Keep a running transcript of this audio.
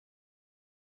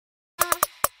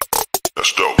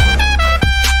That's dope.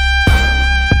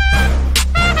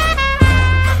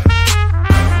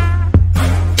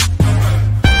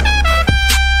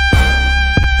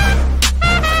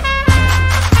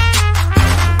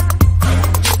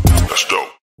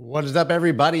 What is up,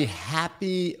 everybody?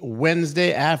 Happy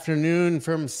Wednesday afternoon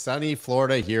from sunny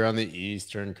Florida here on the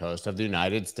eastern coast of the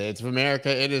United States of America.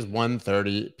 It is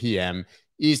 1:30 p.m.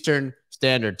 Eastern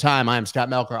Standard Time. I'm Scott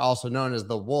Melker, also known as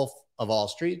the Wolf of All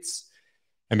Streets.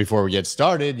 And before we get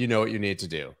started, you know what you need to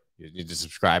do. You need to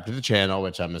subscribe to the channel,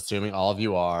 which I'm assuming all of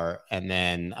you are, and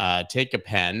then take a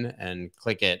pen and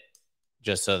click it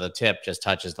just so the tip just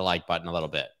touches the like button a little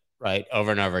bit, right?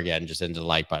 Over and over again, just into the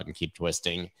like button. Keep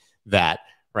twisting that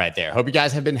right there. Hope you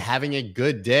guys have been having a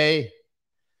good day.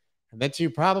 I bet you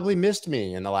probably missed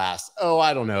me in the last,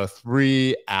 I don't know,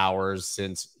 3 hours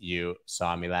since you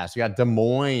saw me last. We got Des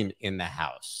Moines in the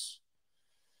house.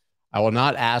 I will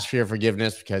not ask for your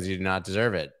forgiveness because you do not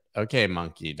deserve it. Okay,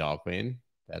 Monkey Doll Queen.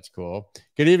 That's cool.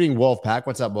 Good evening, Wolfpack.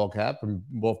 What's up,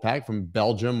 Wolfpack from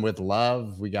Belgium with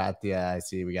love. We got the, I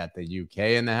see we got the UK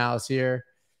in the house here.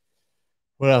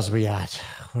 What else we got?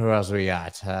 What else we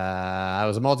got? I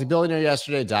was a multi-billionaire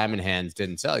yesterday. Diamond hands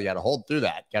didn't sell. You got to hold through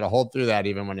that. Got to hold through that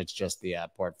even when it's just the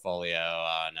portfolio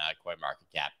on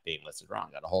CoinMarketCap being listed wrong.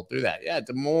 Got to hold through that. Yeah,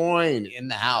 Des Moines in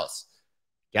the house.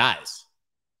 Guys.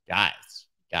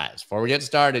 Before we get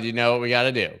started, you know what we got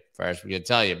to do. First, we got to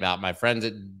tell you about my friends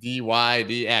at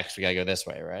DYDX. We got to go this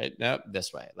way, right? Nope,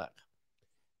 this way. Look.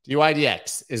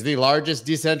 DYDX is the largest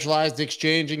decentralized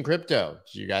exchange in crypto.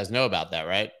 You guys know about that,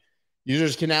 right?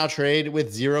 Users can now trade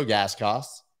with zero gas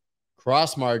costs,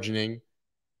 cross-margining,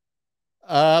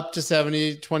 up to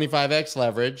 25x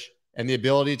leverage, and the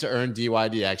ability to earn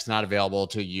DYDX not available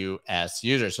to U.S.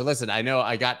 users. So listen, I know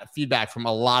I got feedback from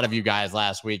a lot of you guys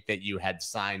last week that you had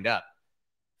signed up.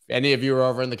 If any of you are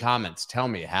over in the comments, tell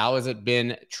me, how has it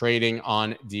been trading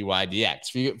on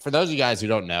DYDX? For those of you guys who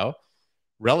don't know,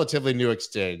 relatively new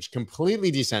exchange,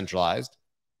 completely decentralized,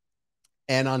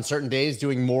 and on certain days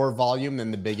doing more volume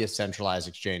than the biggest centralized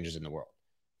exchanges in the world.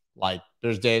 Like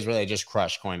there's days where they just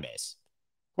crush Coinbase.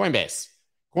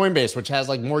 Coinbase, which has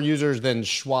like more users than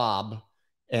Schwab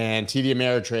and TD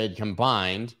Ameritrade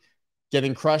combined,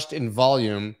 getting crushed in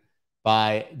volume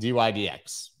by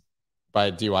DYDX,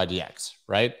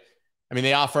 right? I mean,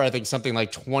 they offer, I think, something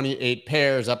like 28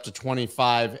 pairs up to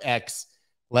 25x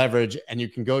leverage, and you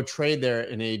can go trade there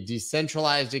in a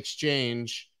decentralized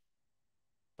exchange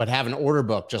but have an order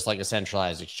book just like a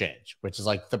centralized exchange, which is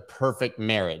like the perfect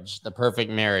marriage,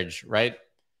 right?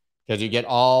 Because you get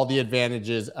all the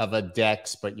advantages of a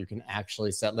DEX, but you can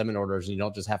actually set limit orders and you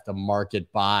don't just have to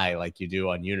market buy like you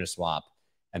do on Uniswap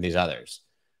and these others.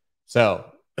 So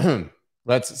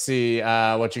let's see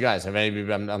what you guys have.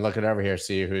 I'm looking over here,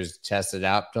 see who's tested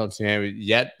out. Don't see any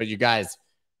yet, but you guys,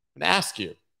 I'm going to ask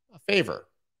you a favor.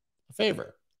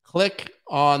 Click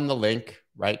on the link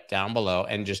right down below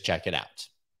and just check it out.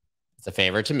 It's a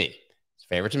favor to me.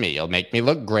 You'll make me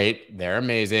look great. They're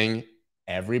amazing.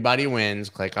 Everybody wins.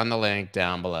 Click on the link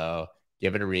down below.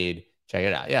 Give it a read. Check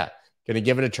it out. Yeah. Going to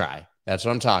give it a try. That's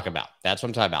what I'm talking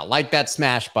about. Like that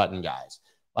smash button, guys.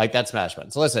 Like that smash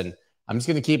button. So listen, I'm just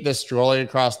going to keep this scrolling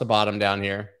across the bottom down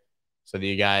here so that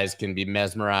you guys can be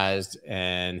mesmerized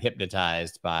and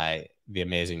hypnotized by the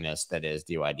amazingness that is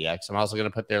DYDX. I'm also going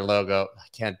to put their logo.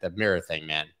 The mirror thing,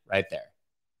 man, right there.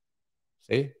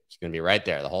 See, it's going to be right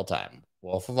there the whole time.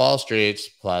 Wolf of All Streets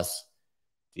plus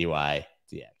DYDX.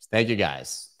 Thank you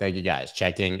guys.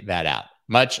 Checking that out.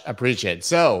 Much appreciated.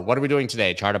 So what are we doing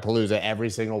today? Chartapalooza every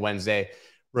single Wednesday.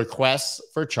 Requests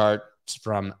for charts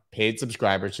from paid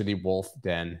subscribers to the Wolf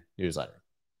Den newsletter.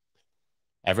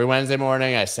 Every Wednesday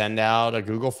morning, I send out a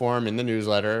Google form in the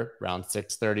newsletter around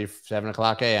 6:30, 7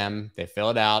 o'clock a.m. They fill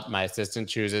it out. My assistant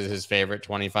chooses his favorite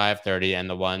 25, 30, and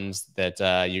the ones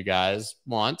that you guys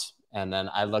want. And then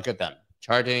I look at them.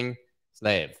 Charting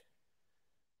slave.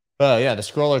 Yeah, the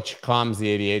scroller calms the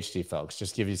ADHD, folks.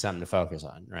 Just give you something to focus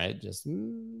on, right? Just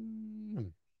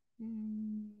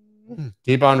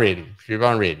keep on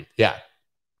reading. Yeah.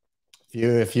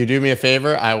 If you do me a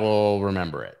favor, I will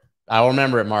remember it.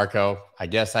 Marco. I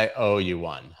guess I owe you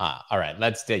one. Huh? All right,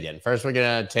 let's dig in. First, we're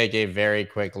going to take a very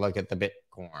quick look at the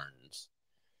Bitcoins,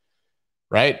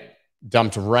 right?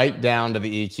 Dumped right down to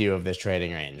the EQ of this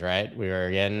trading range, right? We were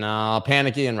getting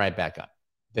panicky and right back up.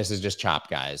 This is just chop,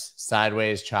 guys.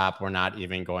 Sideways chop. We're not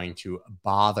even going to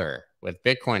bother with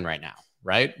Bitcoin right now,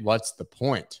 right? What's the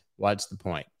point?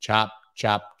 Chop,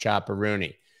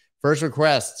 chop-a-rooney. First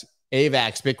request,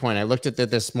 AVAX Bitcoin. I looked at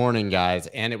that this morning, guys,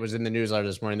 and it was in the newsletter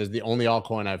this morning. This is the only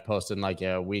altcoin I've posted in like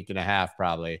a week and a half,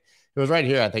 probably. It was right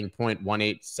here, I think,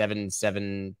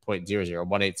 0.1877.00,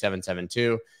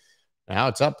 18772. Now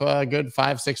it's up a good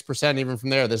 5-6% even from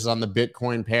there. This is on the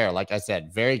Bitcoin pair. Like I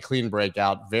said, very clean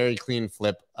breakout, very clean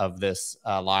flip of this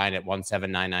line at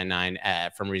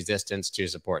 17999 from resistance to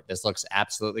support. This looks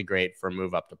absolutely great for a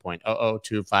move up to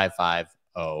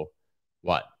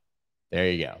 0.002550. There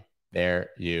you go. There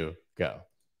you go.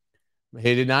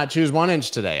 He did not choose 1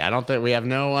 inch today. I don't think we have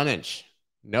no 1 inch.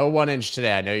 No 1 inch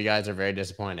today. I know you guys are very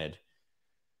disappointed.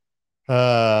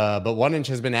 But 1 inch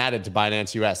has been added to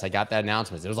Binance US. I got that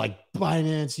announcement. It was like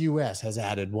Binance US has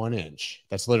added 1 inch.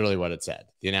 That's literally what it said.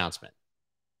 The announcement.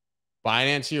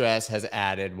 Binance US has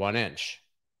added 1 inch.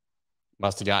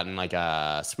 Must have gotten like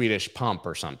a Swedish pump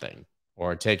or something,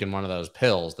 or taken one of those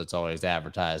pills that's always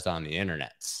advertised on the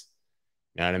internets.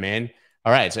 You know what I mean?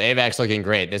 All right, so AVAX looking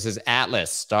great. This is Atlas,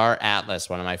 Star Atlas,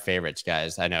 one of my favorites,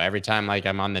 guys. I know every time like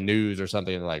I'm on the news or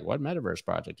something, they're like, what metaverse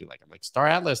project do you like? I'm like, Star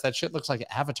Atlas, that shit looks like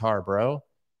Avatar, bro.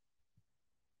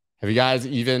 Have you guys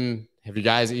even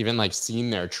like seen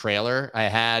their trailer? I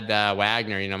had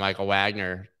Wagner, you know, Michael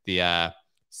Wagner, the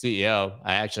CEO.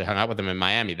 I actually hung out with him in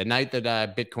Miami. The night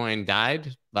that Bitcoin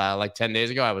died, like 10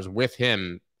 days ago, I was with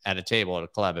him at a table at a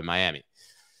club in Miami.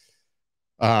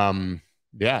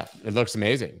 Yeah, it looks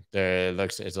amazing. It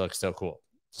looks so cool.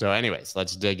 So anyways,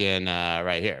 let's dig in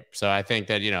right here. So I think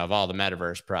that, you know, of all the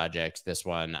metaverse projects, this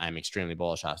one I'm extremely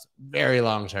bullish on. Very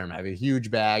long term. I have a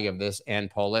huge bag of this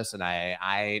and Polis, and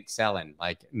I ain't selling,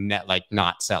 like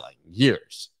not selling.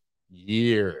 Years.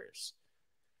 Yeah,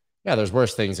 there's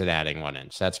worse things than adding 1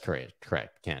 inch. That's correct,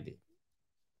 Candy.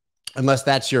 Unless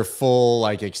that's your full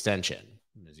like extension,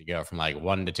 as you go from like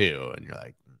 1 to 2, and you're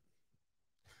like,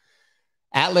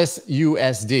 Atlas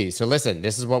USD. So listen,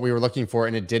 this is what we were looking for,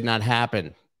 and it did not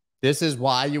happen. This is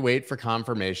why you wait for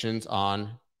confirmations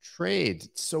on trades.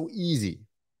 It's so easy.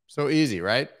 So easy,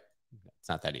 right? It's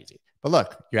not that easy. But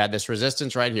look, you had this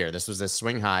resistance right here. This was this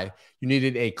swing high. You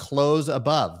needed a close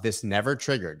above. This never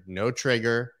triggered. No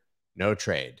trigger, no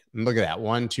trade. And look at that.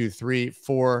 1, 2, 3,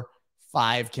 4,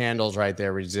 5 candles right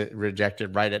there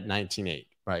rejected right at 19.8.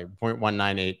 Right,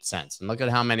 0.198 cents. And look at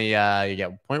how many you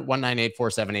get,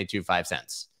 0.1984782.5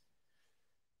 cents.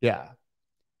 Yeah.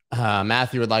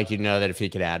 Matthew would like you to know that if he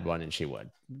could add 1 inch, he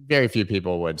would. Very few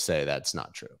people would say that's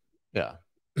not true. Yeah.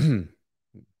 Okay.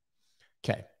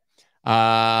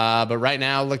 But right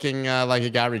now, looking like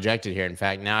it got rejected here. In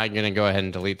fact, now I'm going to go ahead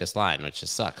and delete this line, which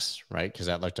just sucks, right? Because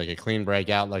that looked like a clean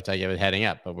breakout, looked like it was heading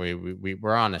up. But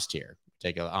we're honest here.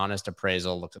 Take an honest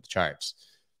appraisal, look at the charts.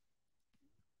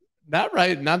 Not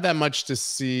that much to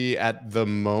see at the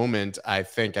moment. I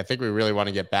think we really want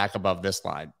to get back above this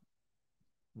line.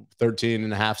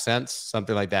 13.5 cents,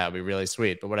 something like that would be really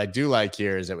sweet. But what I do like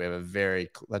here is that we have a very,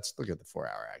 let's look at the 4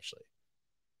 hour actually.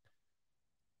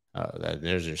 Oh,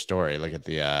 there's your story. Look at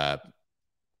the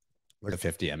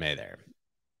 50 MA there.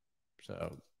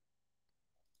 So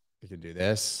you can do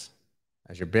this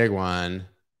as your big one.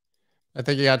 I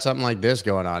think you got something like this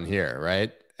going on here,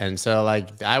 right? And so,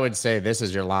 like, I would say this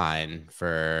is your line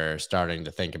for starting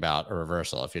to think about a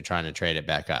reversal if you're trying to trade it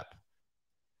back up.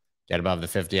 Get above the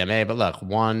 50 MA. But look,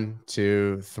 1,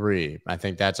 2, 3. I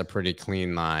think that's a pretty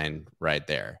clean line right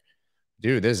there.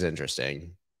 Dude, this is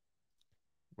interesting.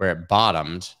 Where it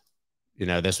bottomed, you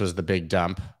know, this was the big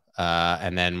dump.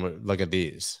 And then look at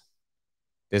these.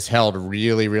 This held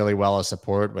really, really well as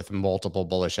support with multiple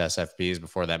bullish SFPs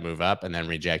before that move up, and then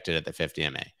rejected at the 50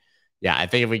 MA. Yeah, I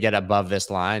think if we get above this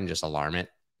line, just alarm it.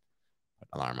 Put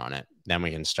an alarm on it. Then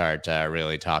we can start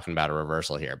really talking about a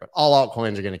reversal here. But all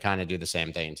altcoins are going to kind of do the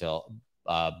same thing until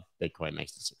Bitcoin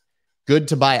makes this. Good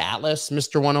to buy Atlas,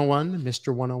 Mr. 101.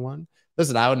 Mr. 101.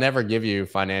 Listen, I would never give you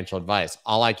financial advice.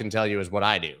 All I can tell you is what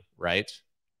I do, right?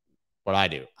 What I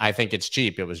do. I think it's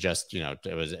cheap. It was just, you know,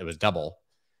 it was double.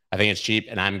 I think it's cheap,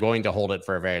 and I'm going to hold it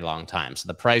for a very long time. So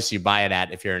the price you buy it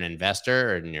at, if you're an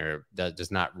investor, and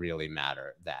does not really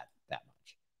matter that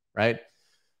much, right?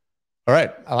 All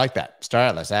right, I like that. Star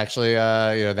Atlas. Actually,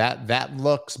 you know, that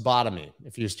looks bottomy.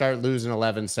 If you start losing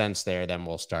 11 cents there, then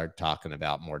we'll start talking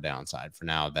about more downside. For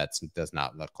now, that does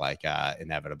not look like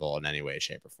inevitable in any way,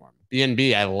 shape, or form.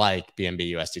 BNB, I like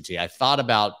BNB USDT. I thought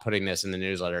about putting this in the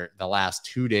newsletter the last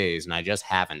 2 days, and I just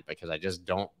haven't because I just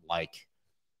don't like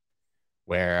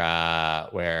where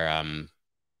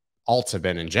alts have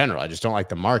been in general. I just don't like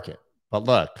the market. But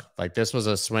look, like this was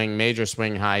a major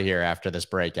swing high here after this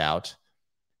breakout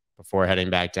before heading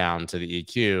back down to the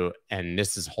EQ. And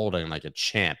this is holding like a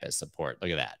champ as support.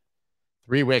 Look at that.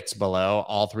 3 wicks below.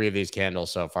 All 3 of these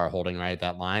candles so far holding right at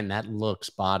that line. That looks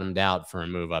bottomed out for a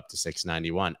move up to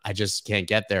 691. I just can't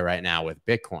get there right now with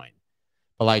Bitcoin.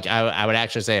 But like I would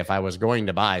actually say if I was going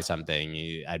to buy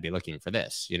something, I'd be looking for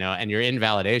this, you know, and your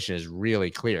invalidation is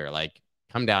really clear. Like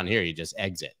come down here, you just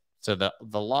exit So the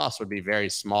loss would be very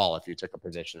small if you took a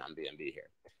position on BNB here.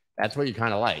 That's what you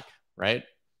kind of like, right?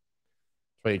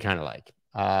 That's what you kind of like.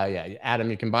 Yeah, Adam,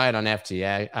 you can buy it on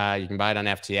FTX. You can buy it on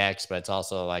FTX, but it's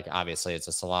also like, obviously it's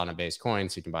a Solana based coin.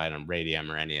 So you can buy it on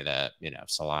Radium or any of the,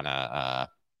 Solana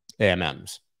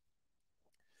AMMs.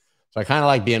 So I kind of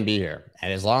like BNB here.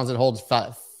 And as long as it holds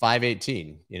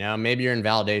 518, maybe your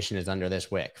invalidation is under this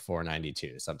wick,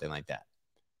 492, something like that,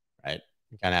 right?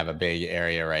 You kind of have a big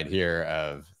area right here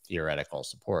of theoretical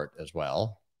support as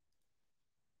well.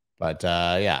 But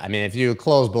yeah, I mean, if you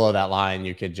close below that line,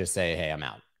 you could just say, hey, I'm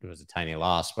out. It was a tiny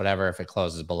loss, whatever. If it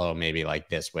closes below maybe like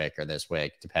this wick or this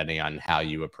wick, depending on how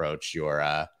you approach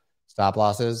your stop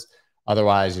losses.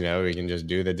 Otherwise, we can just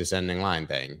do the descending line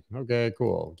thing. Okay,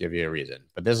 cool. Give you a reason.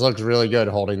 But this looks really good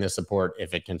holding this support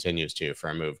if it continues to for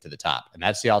a move to the top. And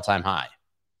that's the all-time high.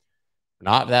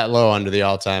 Not that low under the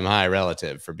all-time high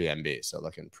relative for BNB. So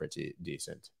looking pretty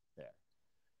decent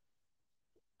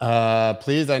there.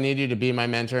 Please, I need you to be my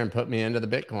mentor and put me into the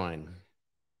Bitcoin.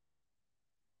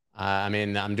 I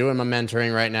mean, I'm doing my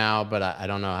mentoring right now, but I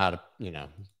don't know how to,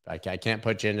 I can't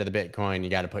put you into the Bitcoin. You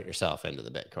got to put yourself into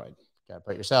the Bitcoin. Got to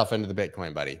put yourself into the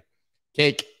Bitcoin, buddy.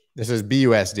 Cake. This is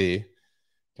BUSD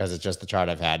because it's just the chart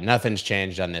I've had. Nothing's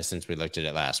changed on this since we looked at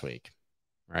it last week,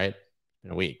 right?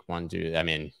 In a week, 1, 2. I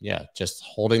mean, yeah, just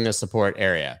holding the support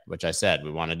area, which I said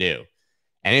we want to do.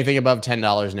 Anything above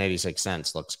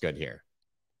 $10.86 looks good here,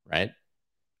 right?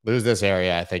 Lose this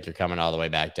area, I think you're coming all the way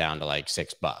back down to like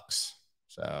 $6.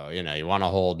 So, you want to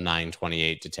hold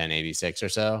 928 to 1086 or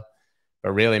so.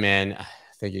 But really, man, I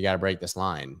think you got to break this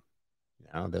line.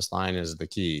 This line is the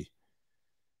key.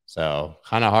 So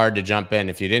kind of hard to jump in.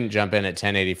 If you didn't jump in at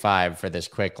 1085 for this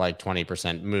quick, like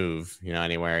 20% move,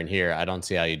 anywhere in here, I don't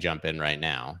see how you jump in right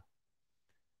now.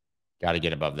 Got to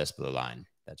get above this blue line.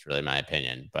 That's really my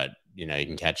opinion. But, you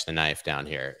can catch the knife down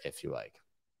here if you like.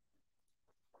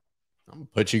 I'm going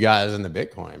to put you guys in the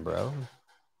Bitcoin, bro.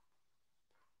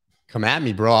 Come at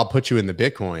me, bro. I'll put you in the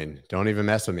Bitcoin. Don't even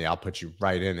mess with me. I'll put you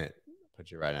right in it.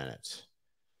 Put you right in it.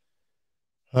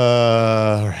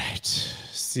 All right.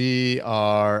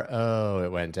 CRO.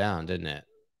 It went down, didn't it?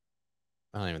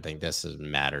 I don't even think this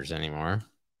matters anymore.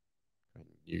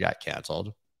 You got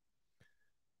canceled.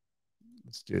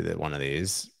 Let's do one of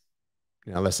these.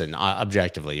 Listen,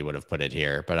 objectively, you would have put it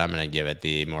here, but I'm going to give it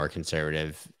the more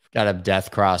conservative. Got a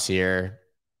death cross here.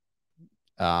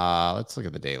 Let's look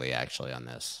at the daily actually on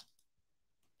this.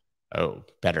 Oh,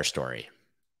 better story.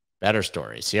 Better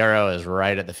story. CRO is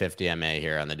right at the 50 MA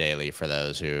here on the daily for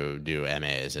those who do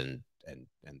MAs and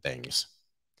things.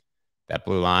 That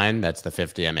blue line, that's the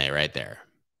 50 MA right there.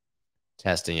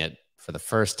 Testing it for the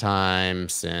first time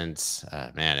since,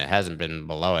 man, it hasn't been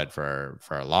below it for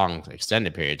a long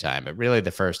extended period of time, but really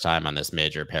the first time on this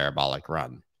major parabolic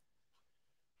run,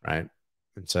 right?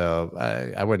 And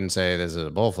so I wouldn't say this is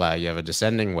a bull flag. You have a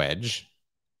descending wedge,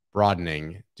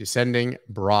 descending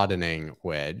broadening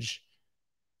wedge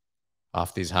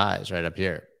off these highs right up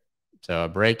here. So a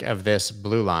break of this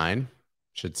blue line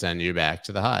should send you back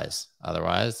to the highs.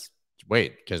 Otherwise,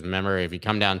 wait, because remember, if you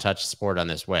come down, touch support on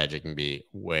this wedge, it can be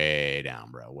way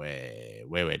down, bro. Way,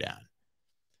 way, way down.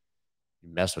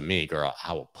 You mess with me, girl,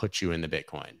 I will put you in the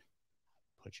Bitcoin.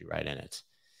 Put you right in it.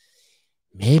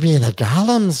 Maybe the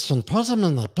golems can put them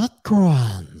in the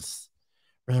Bitcoins.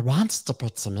 We wants to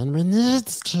put them in, we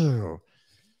needs to.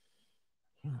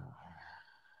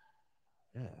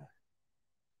 Yeah.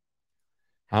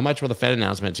 How much will the Fed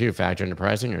announcement too factor into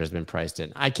pricing, or has been priced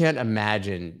in? I can't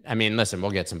imagine. I mean, listen,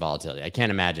 we'll get some volatility. I can't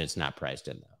imagine it's not priced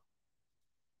in though.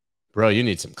 Bro, you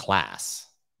need some class.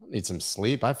 I need some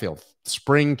sleep. I feel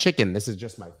spring chicken. This is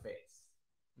just my face.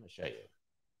 I'm gonna show you.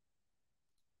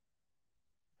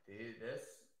 See this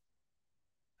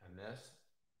and this.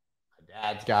 My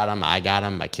dad's got them. I got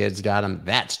them. My kids got them.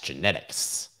 That's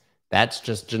genetics. That's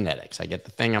just genetics. I get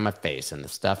the thing on my face and the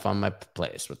stuff on my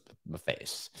place with my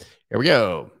face. Here we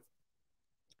go.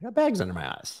 I got bags under my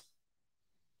eyes.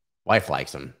 Wife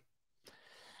likes them.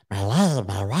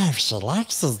 My wife, she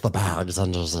likes the bags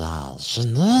under the eyes. She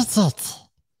needs it.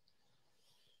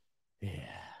 Yeah.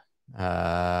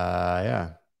 Yeah.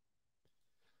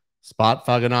 Spot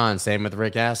fucking on. Same with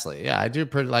Rick Astley. Yeah, I do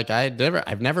pretty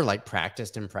I've never like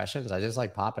practiced impressions. I just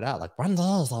like pop it out. Like one day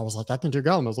I was like, I can do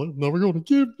Gollum. I was like, never gonna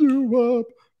give you up,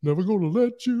 never gonna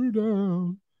let you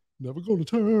down, never gonna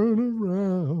turn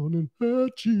around and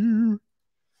hurt you.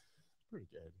 Pretty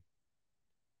good.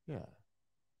 Yeah.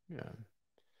 Yeah.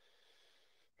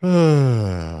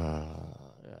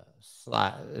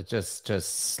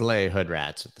 Just slay hood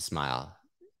rats with the smile.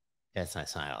 Yes, I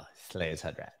smile. Slays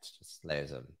hood rats. Just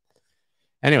slays them.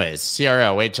 Anyways,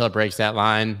 CRO, wait till it breaks that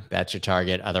line. That's your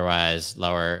target. Otherwise,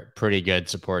 lower. Pretty good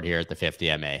support here at the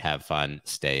 50 MA. Have fun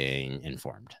staying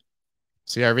informed.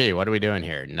 CRV, what are we doing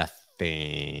here?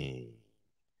 Nothing.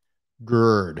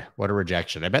 GERD, what a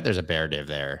rejection. I bet there's a bear div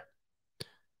there.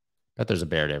 Bet there's a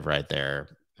bear div right there.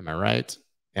 Am I right?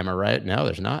 Am I right? No,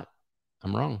 there's not.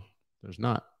 I'm wrong. There's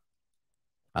not.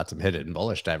 Got some hidden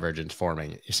bullish divergence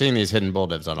forming. You're seeing these hidden bull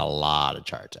divs on a lot of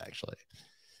charts, actually.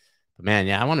 But man,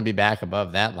 yeah, I want to be back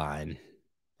above that line.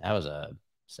 That was a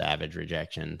savage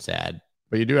rejection. Sad.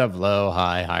 But you do have low,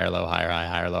 high, higher, low, higher, high,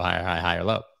 higher, low, higher, high, higher,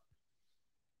 low.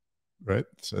 Right?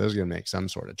 So this is going to make some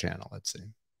sort of channel. Let's see.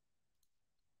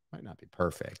 Might not be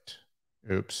perfect.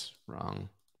 Oops, wrong.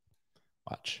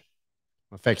 Watch.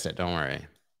 We'll fix it. Don't worry.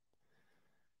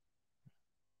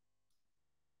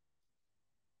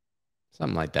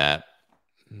 Something like that.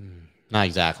 Not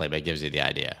exactly, but it gives you the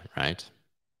idea, right?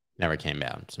 Never came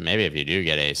down. So maybe if you do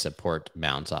get a support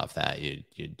bounce off that, you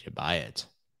buy it,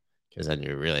 because then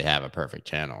you really have a perfect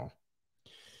channel.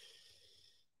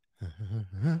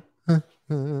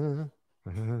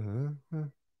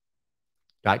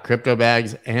 Got crypto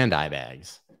bags and eye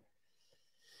bags.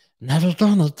 Never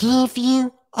gonna give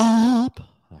you up.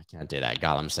 I can't do that.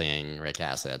 Gollum singing Rick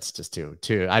Astley. That's just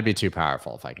too. I'd be too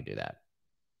powerful if I could do that.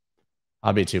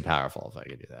 I'd be too powerful if I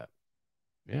could do that.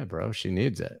 Yeah, bro. She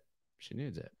needs it. She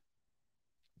needs it.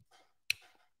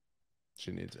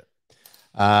 She needs it.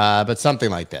 But something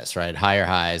like this, right? Higher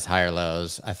highs, higher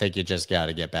lows. I think you just got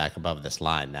to get back above this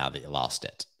line now that you lost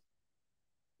it.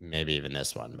 Maybe even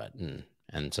this one, but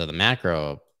and so the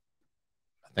macro,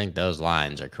 I think those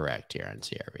lines are correct here on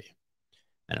CRV.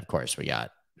 And of course, we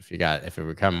got if it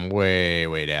would come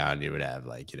way down, you would have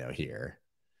like, you know, here.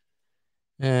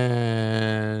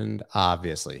 And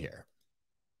obviously here,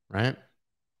 right?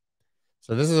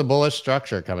 So this is a bullish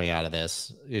structure coming out of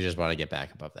this. You just want to get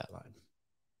back above that line.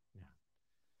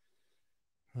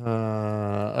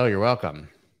 Oh, you're welcome.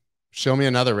 Show me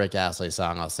another Rick Astley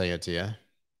song. I'll sing it to you.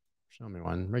 Show me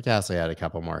one. Rick Astley had a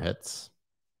couple more hits.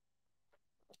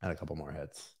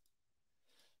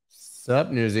 Sup,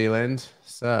 New Zealand?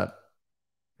 Sup?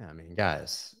 I mean,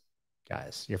 guys,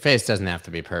 your face doesn't have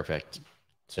to be perfect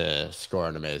to score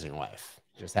an amazing wife.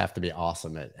 You just have to be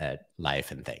awesome at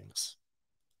life and things.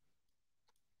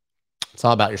 It's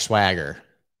all about your swagger.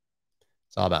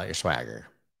 It's all about your swagger.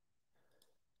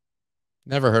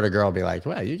 Never heard a girl be like,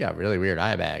 well, you got really weird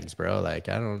eye bags, bro. Like,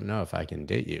 I don't know if I can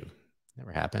date you.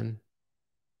 Never happened.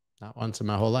 Not once in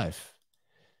my whole life.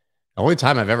 The only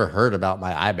time I've ever heard about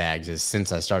my eye bags is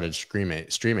since I started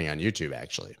streaming on YouTube,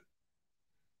 actually.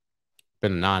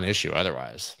 Been a non-issue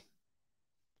otherwise.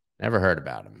 Never heard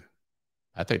about them.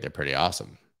 I think they're pretty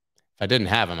awesome. If I didn't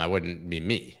have them, I wouldn't be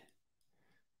me.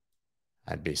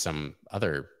 I'd be some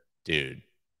other dude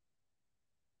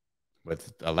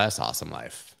with a less awesome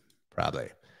life, probably.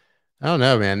 I don't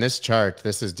know, man. This chart,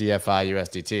 this is DFI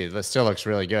USDT. This still looks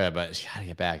really good, but you gotta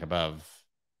get back above.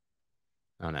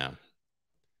 I don't know.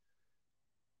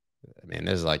 I mean,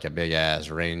 this is like a big ass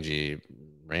rangy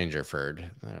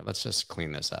Rangerford. Let's just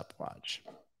clean this up. Watch.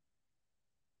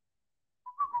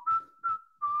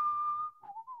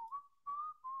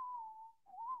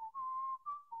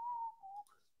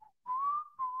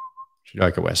 Should you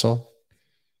like a whistle?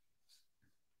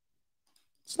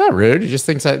 It's not rude. He just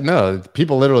thinks that, no,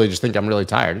 people literally just think I'm really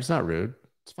tired. It's not rude.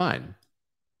 It's fine.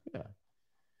 Yeah.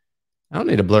 I don't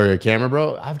need to blur your camera,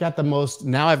 bro. I've got the most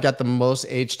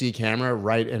HD camera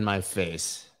right in my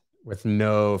face with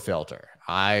no filter.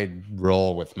 I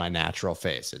roll with my natural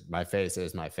face. My face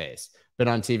is my face. Been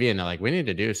on TV and they're like, we need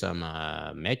to do some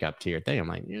makeup to your thing. I'm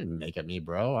like, you didn't make up me,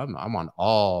 bro. I'm on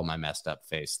all my messed up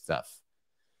face stuff.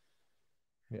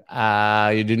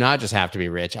 You do not just have to be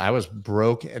rich. I was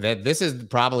broke. This is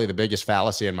probably the biggest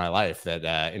fallacy in my life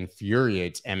that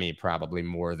infuriates Emmy probably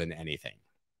more than anything.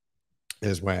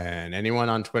 Is when anyone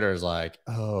on Twitter is like,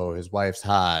 oh, his wife's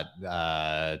hot.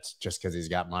 It's just because he's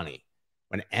got money.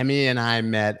 When Emmy and I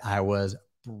met, I was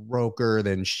broker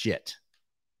than shit.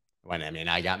 When Emmy and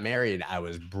I got married, I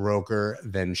was broker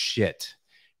than shit.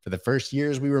 For the first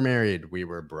years we were married, we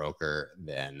were broker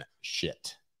than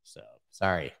shit. So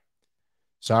sorry.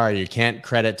 Sorry, you can't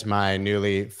credit my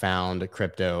newly found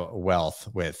crypto wealth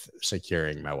with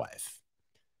securing my wife.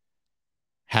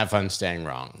 Have fun staying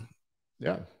wrong.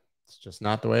 Yeah, it's just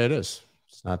not the way it is.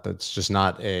 It's just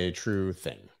not a true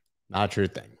thing. Not a true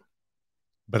thing.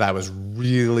 But I was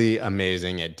really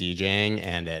amazing at DJing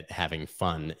and at having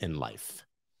fun in life.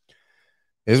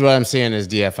 This is what I'm seeing as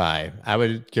DFI. I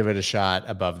would give it a shot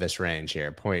above this range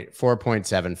here,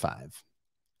 4.75.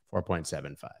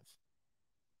 4.75.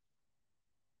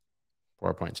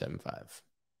 4.75.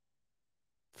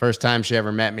 First time she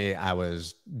ever met me, I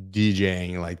was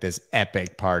DJing like this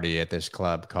epic party at this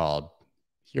club called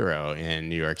Hero in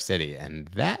New York City. And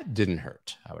that didn't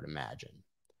hurt, I would imagine.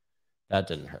 That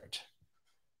didn't hurt.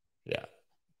 Yeah.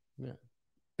 Yeah.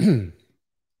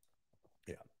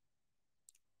 Yeah.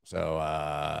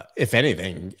 So if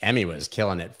anything, Emmy was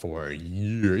killing it for a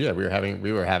year. Yeah,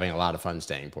 we were having a lot of fun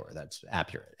staying poor. That's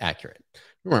accurate.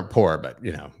 We weren't poor, but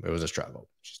you know, it was a struggle.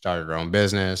 She started her own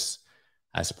business.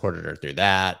 I supported her through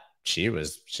that. She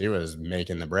was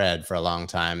making the bread for a long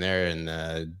time there in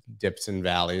the dips and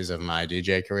valleys of my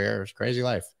DJ career. It was a crazy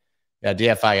life. Yeah,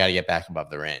 DFI got to get back above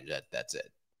the range. That's it.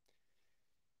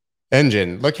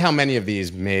 Engine, look how many of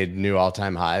these made new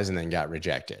all-time highs and then got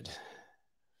rejected.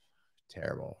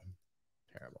 Terrible.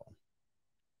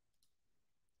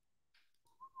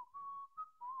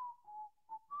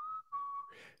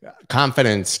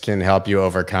 Confidence can help you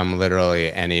overcome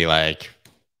literally any like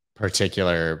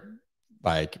particular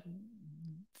like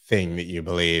thing that you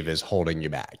believe is holding you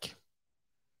back.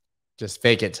 Just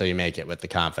fake it till you make it with the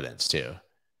confidence too.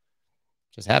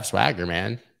 Just have swagger,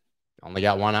 man. Only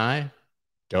got one eye,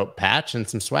 dope patch, and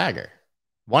some swagger.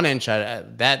 1 inch.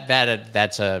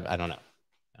 That's a I don't know.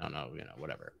 You know,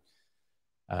 whatever.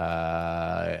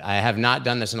 I have not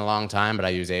done this in a long time, but I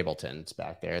use Ableton. It's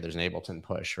back there. There's an Ableton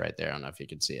push right there. I don't know if you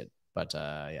can see it, but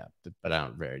yeah, but I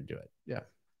don't really do it. Yeah.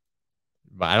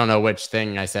 But I don't know which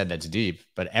thing I said that's deep,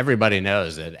 but everybody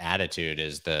knows that attitude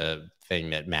is the thing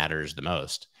that matters the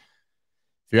most.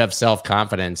 If you have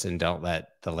self-confidence and don't let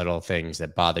the little things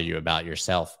that bother you about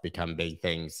yourself become big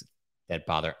things that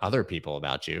bother other people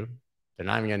about you, they're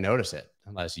not even going to notice it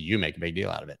unless you make a big deal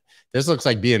out of it. This looks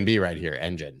like BNB right here,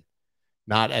 Engine.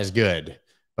 Not as good,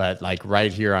 but like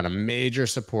right here on a major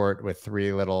support with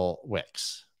 3 little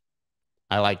wicks.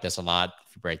 I like this a lot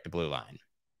if you break the blue line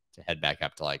to head back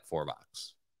up to like $4.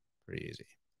 Pretty easy.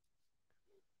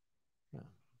 Yeah.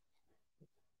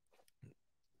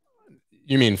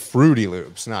 You mean Fruity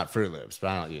Loops, not Fruit Loops, but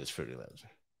I don't use Fruity Loops.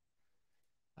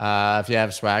 If you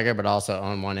have swagger, but also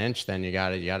own 1 inch, then you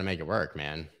gotta make it work,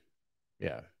 man.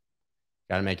 Yeah.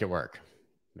 Gotta make it work.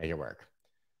 Make it work.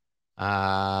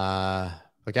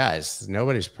 But guys,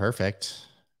 nobody's perfect.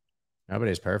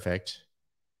 Nobody's perfect.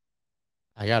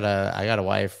 I got a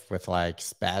wife with like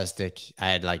spastic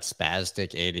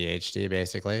ADHD,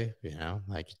 basically, you know,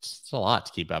 like it's a lot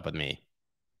to keep up with me.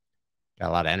 Got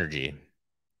a lot of energy.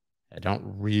 I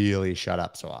don't really shut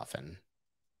up so often.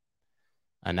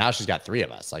 And now she's got 3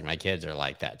 of us. Like my kids are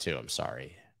like that too. I'm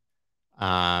sorry.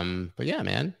 But yeah,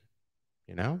 man,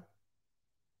 you know,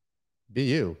 be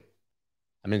you.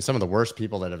 I mean, some of the worst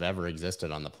people that have ever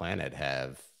existed on the planet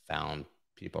have found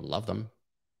people to love them.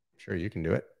 I'm sure you can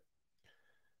do it.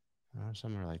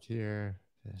 Somewhere like here.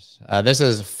 This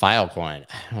is Filecoin.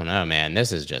 I don't know, man.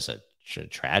 This is just a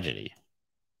tragedy.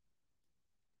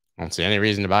 I don't see any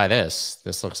reason to buy this.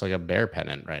 This looks like a bear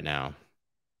pennant right now.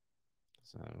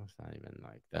 So it's not even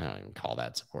like, I don't even call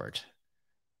that support.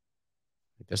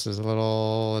 This is a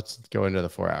little, let's go into the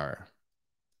 4-hour.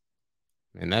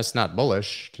 And that's not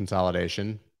bullish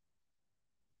consolidation.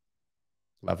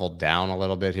 Leveled down a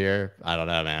little bit here. I don't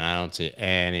know, man. I don't see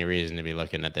any reason to be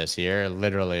looking at this here.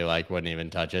 Literally, like, wouldn't even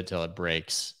touch it till it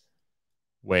breaks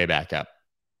way back up.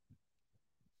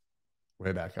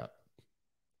 Way back up.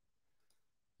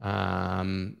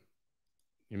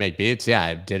 You make beats? Yeah,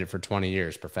 I did it for 20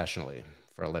 years professionally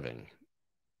for a living.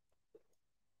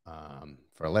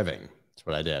 For a living. That's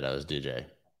what I did. I was DJ.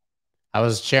 I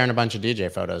was sharing a bunch of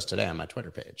DJ photos today on my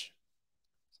Twitter page.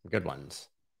 Some good ones.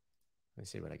 Let me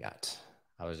see what I got.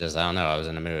 I don't know. I was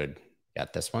in a mood.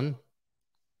 Got this one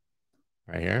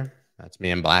right here. That's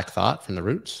me and Black Thought from The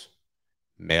Roots.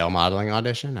 Male modeling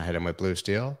audition. I hit him with Blue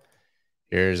Steel.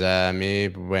 Here's me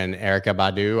when Erykah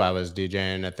Badu, I was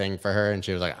DJing a thing for her and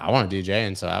she was like, I want to DJ.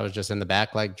 And so I was just in the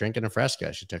back, like drinking a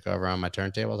Fresca. She took over on my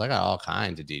turntables. I got all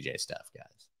kinds of DJ stuff, guys.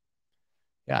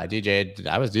 Yeah,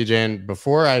 I was DJing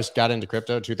before I got into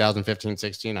crypto, 2015,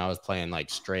 16. I was playing like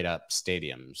straight up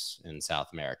stadiums in South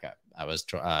America. I was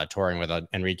touring with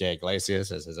Enrique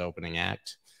Iglesias as his opening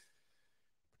act.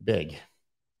 Pretty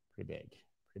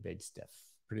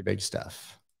big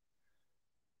stuff.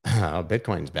 Oh,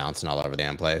 Bitcoin's bouncing all over the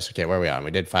damn place. Okay, where are we on?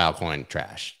 We did Filecoin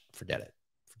trash. Forget it.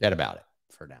 Forget about it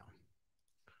for now.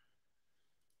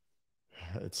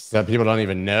 People don't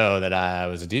even know that I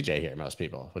was a DJ here, most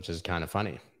people, which is kind of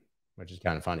funny.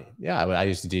 Yeah, I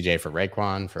used to DJ for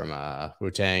Raekwon from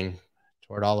Wu-Tang.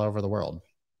 Toured all over the world.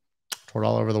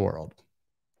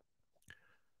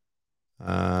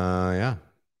 Yeah,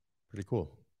 pretty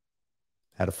cool.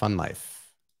 Had a fun life.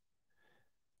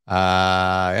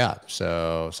 Yeah,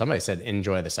 so somebody said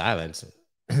enjoy the silence.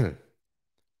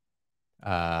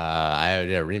 I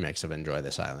did a remix of Enjoy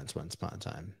the Silence once upon a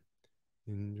time.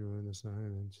 Enjoy the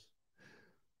silence.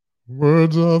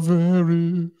 Words are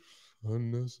very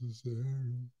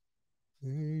unnecessary.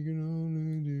 They can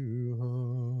only do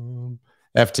harm.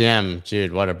 FTM,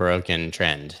 dude, what a broken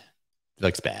trend.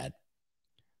 Looks bad.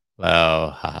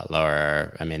 Low,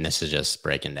 lower. I mean, this is just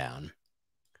breaking down.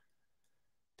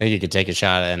 I think you could take a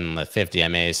shot and the 50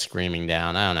 MA screaming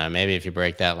down. I don't know. Maybe if you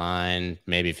break that line,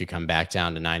 maybe if you come back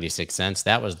down to 96 cents,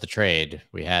 that was the trade.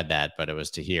 We had that, but it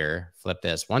was to here. Flip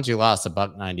this. Once you lost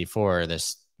 $1.94,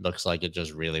 this looks like it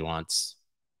just really wants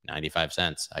 95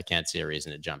 cents. I can't see a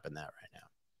reason to jump in that right now.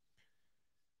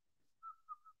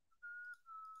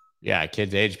 Yeah,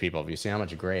 kids age people. Have you seen how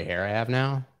much gray hair I have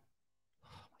now?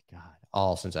 Oh my God.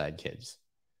 All since I had kids.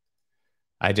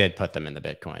 I did put them in the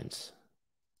Bitcoins.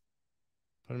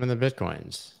 Put them in the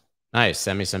Bitcoins. Nice.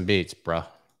 Send me some beats, bro.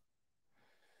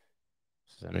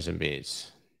 Send me some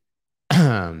beats.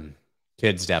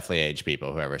 Kids definitely age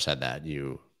people. Whoever said that,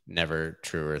 you never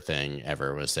truer thing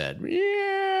ever was said.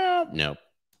 Yeah. Nope.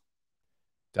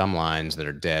 Dumb lines that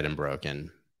are dead and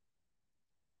broken.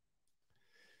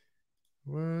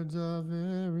 Words are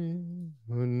very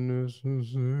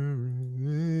unnecessary.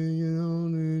 They can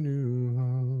only do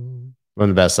harm. One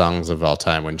of the best songs of all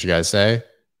time, wouldn't you guys say?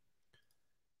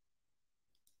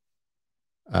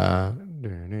 I'll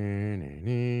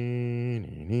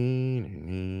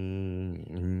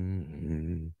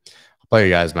play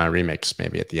you guys my remix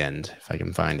maybe at the end if I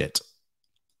can find it.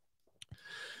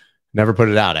 Never put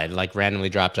it out. I like randomly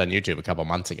dropped on YouTube a couple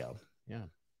months ago. Yeah.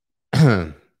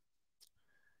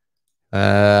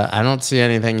 I don't see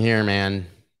anything here, man.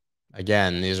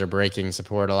 Again, these are breaking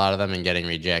support, a lot of them, and getting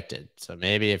rejected. So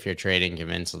maybe if you're trading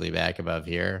convincingly back above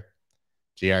here,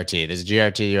 GRT. This is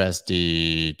GRT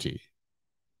USDT.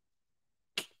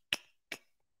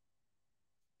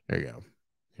 There you go.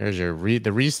 Here's your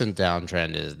the recent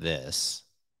downtrend is this.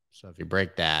 So if you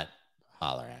break that,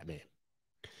 holler at me.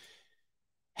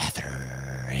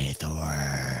 Heather, hey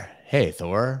Thor. Hey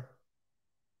Thor.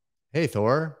 Hey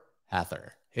Thor.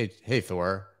 Heather. Hey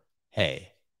Thor. Hey.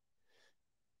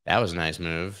 That was a nice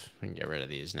move. We can get rid of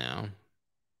these now.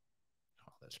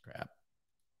 All this crap.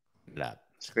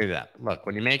 Screw it up. Look,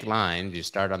 when you make lines, you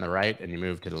start on the right and you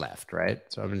move to the left, right?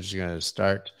 So I'm just going to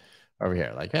start over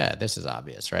here. Like, yeah, this is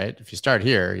obvious, right? If you start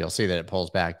here, you'll see that it pulls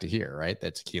back to here, right?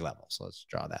 That's a key level. So let's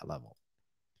draw that level.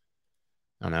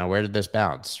 I don't know. Where did this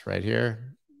bounce? Right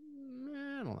here?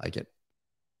 I don't like it.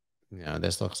 You know,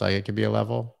 this looks like it could be a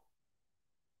level.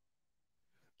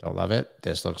 Don't love it.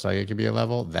 This looks like it could be a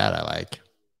level. That I like.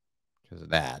 Because of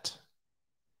that,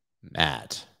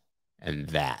 and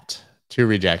that. 2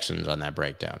 rejections on that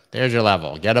breakdown. There's your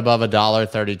level. Get above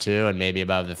 $1.32 and maybe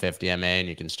above the 50 MA, and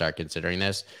you can start considering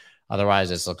this. Otherwise,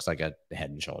 this looks like a head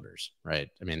and shoulders, right?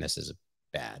 I mean, this is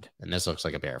bad. And this looks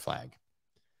like a bear flag.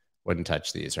 Wouldn't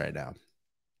touch these right now.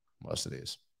 Most of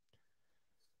these.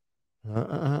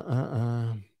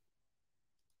 The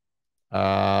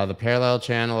parallel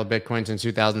channel of Bitcoin since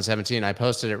 2017. I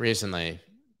posted it recently.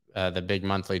 The big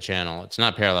monthly channel. It's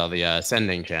not parallel, the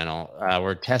ascending channel.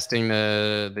 We're testing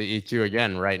the EQ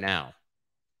again right now.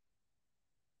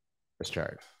 This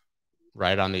chart,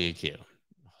 right on the EQ.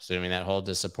 Assuming that holds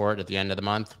the support at the end of the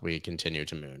month, we continue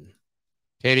to moon.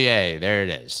 KDA, there it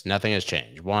is. Nothing has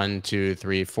changed. 1, 2,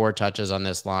 3, 4 touches on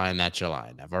this line. That's your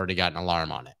line. I've already got an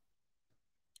alarm on it.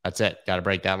 That's it. Got to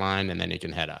break that line, and then you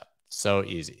can head up. So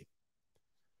easy.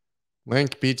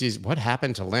 Link, BT's. What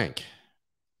happened to Link?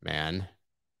 Man,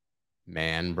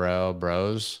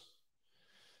 bros.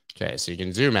 Okay, so you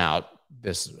can zoom out.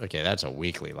 This, okay, that's a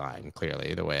weekly line,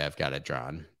 clearly, the way I've got it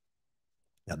drawn.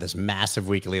 Now, this massive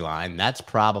weekly line, that's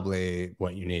probably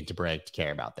what you need to break to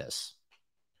care about this.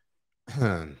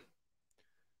 Yeah.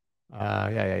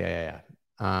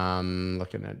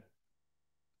 Looking at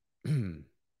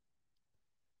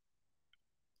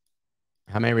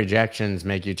how many rejections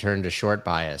make you turn to short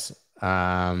bias?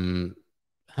 I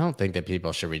don't think that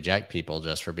people should reject people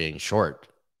just for being short.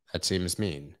 That seems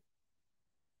mean.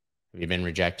 Have you been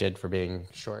rejected for being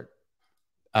short?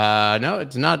 No,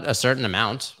 it's not a certain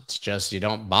amount. It's just you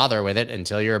don't bother with it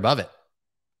until you're above it,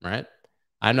 right?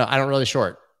 I don't really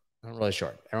short. Every once in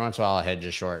a while, I hedge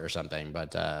a short or something,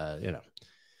 but you know,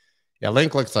 yeah.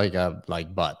 Link looks like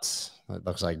butts. It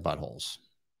looks like buttholes.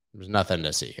 There's nothing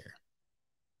to see here.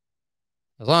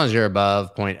 As long as you're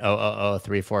above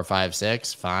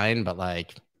 0.000346, fine. But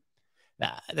like,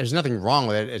 there's nothing wrong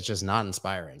with it. It's just not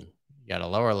inspiring. You got a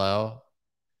lower low,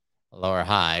 a lower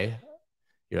high.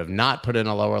 You have not put in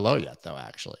a lower low yet, though,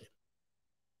 actually.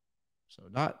 So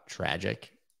not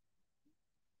tragic.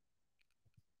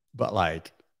 But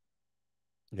like,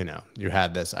 you know, you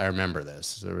had this, I remember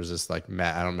this. There was this like,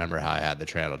 I don't remember how I had the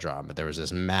channel drawn, but there was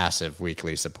this massive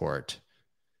weekly support.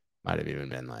 Might have even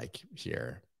been like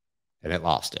here, and it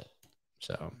lost it.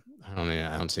 So I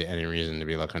don't see any reason to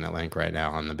be looking at Link right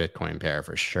now on the Bitcoin pair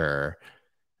for sure.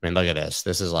 I mean, look at this.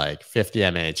 This is like 50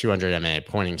 MA, 200 MA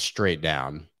pointing straight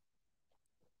down.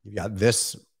 You've got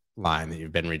this line that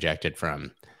you've been rejected from.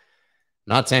 I'm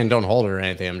not saying don't hold it or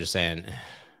anything. I'm just saying,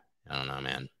 I don't know,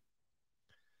 man.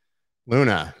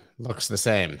 Luna looks the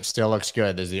same. Still looks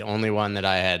good. There's the only one that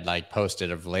I had like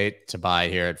posted of late to buy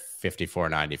here at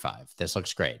 54.95. This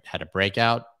looks great. Had a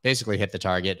breakout. Basically hit the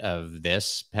target of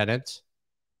this pennant,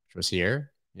 which was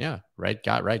here. Yeah, right.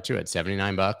 Got right to it.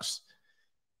 79 bucks.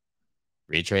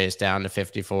 Retrace down to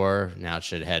 54. Now it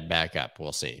should head back up.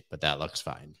 We'll see. But that looks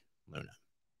fine. Luna.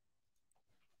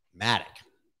 Matic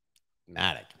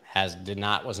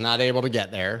was not able to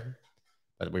get there.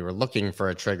 But we were looking for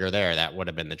a trigger there. That would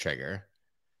have been the trigger.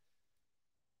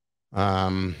 I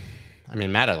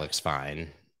mean, Matic looks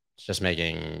fine. It's just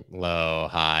making low,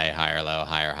 high, higher, low,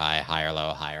 higher, high, higher,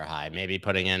 low, higher, high. Maybe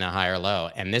putting in a higher low.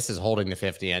 And this is holding the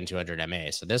 50 and 200 MA.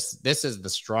 So this is the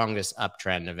strongest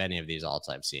uptrend of any of these alts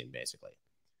I've seen, basically.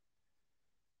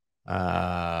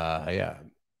 Yeah.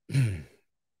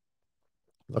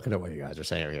 Looking at what you guys are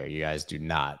saying here. You guys do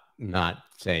not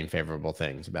saying favorable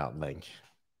things about Link.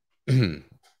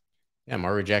 Yeah,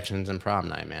 more rejections than prom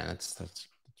night, man. That's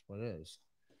what it is.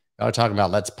 Y'all are talking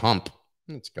about let's pump.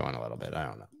 It's going a little bit. I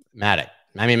don't know. Matic.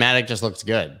 I mean, Matic just looks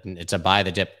good. It's a buy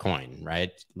the dip coin,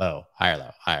 right? Low, higher,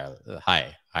 low, higher,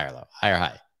 high, higher, low, higher,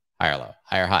 high, higher, low,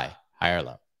 higher, high, higher,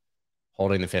 low.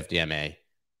 Holding the 50 MA.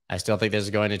 I still think this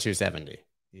is going to 270.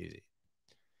 Easy.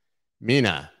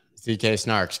 Mina. ZK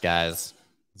Snarks, guys.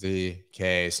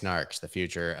 ZK Snarks, the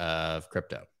future of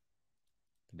crypto.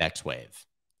 Next wave.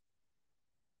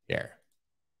 Here.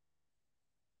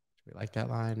 Do we like that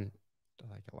line?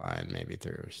 I like a line maybe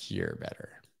through here better.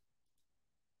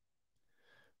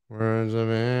 Words are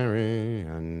very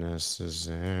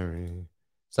unnecessary.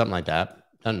 Something like that.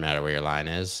 Doesn't matter where your line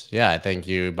is. Yeah, I think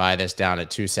you buy this down at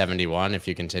 271 if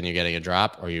you continue getting a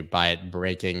drop, or you buy it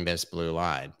breaking this blue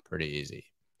line. Pretty easy.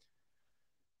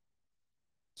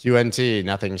 QNT,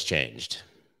 nothing's changed.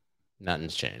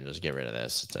 Nothing's changed. Let's get rid of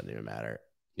this. It doesn't even matter.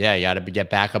 Yeah, you got to get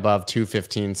back above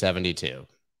 215.72,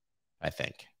 I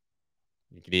think.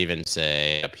 You could even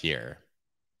say up here.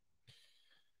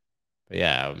 But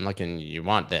yeah, I'm looking, you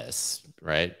want this,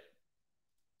 right?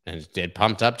 And it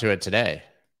pumped up to it today,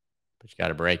 but you got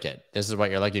to break it. This is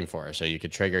what you're looking for. So you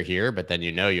could trigger here, but then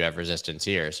you know you have resistance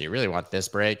here. So you really want this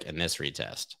break and this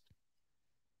retest.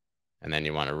 And then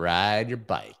you want to ride your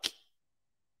bike.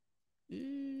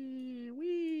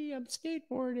 I'm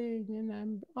skateboarding and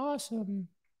I'm awesome.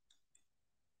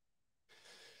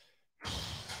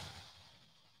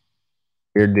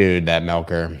 Weird dude, that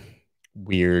Melker.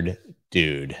 Weird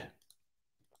dude.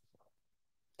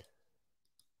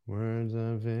 Words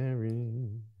are very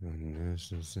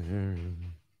unnecessary.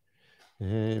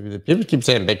 People keep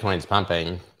saying Bitcoin's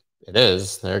pumping. It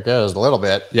is. There it goes a little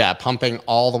bit. Yeah, pumping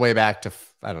all the way back to,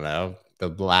 I don't know, the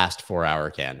last 4-hour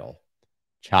candle.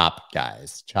 Chop,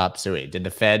 guys. Chop suey. Did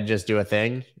the Fed just do a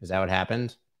thing? Is that what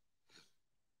happened?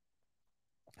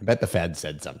 I bet the Fed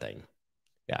said something.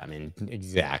 Yeah, I mean,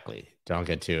 exactly. Don't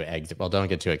get too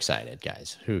excited,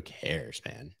 guys. Who cares,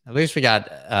 man? At least we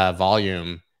got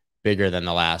volume bigger than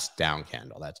the last down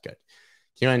candle. That's good.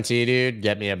 QNT, dude,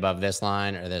 get me above this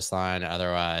line or this line.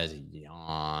 Otherwise,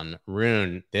 yawn.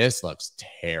 Rune, this looks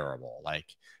terrible.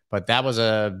 But that was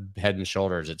a head and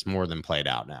shoulders. It's more than played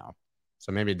out now.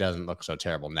 So maybe it doesn't look so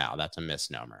terrible now. That's a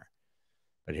misnomer.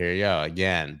 But here you go.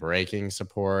 Again, breaking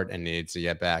support and needs to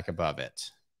get back above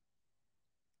it.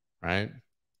 Right?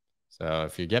 So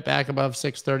if you get back above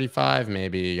 635,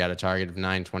 maybe you got a target of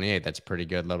 928. That's a pretty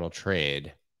good little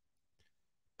trade.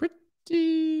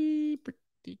 Pretty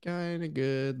kind of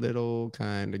good little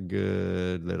trade.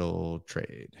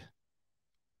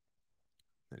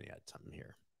 Then you got something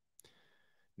here.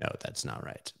 No, that's not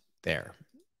right. There.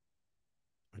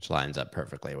 Which lines up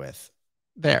perfectly with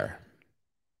there,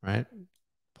 right?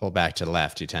 Pull back to the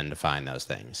left, you tend to find those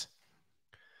things.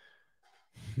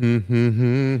 You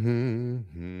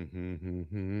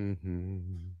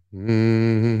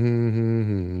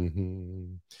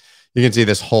can see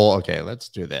this whole, okay, let's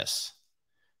do this.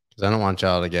 Because I don't want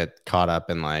y'all to get caught up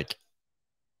in like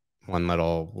one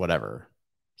little whatever.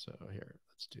 So here,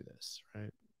 let's do this,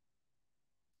 right?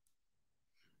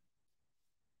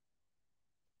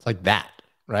 It's like that.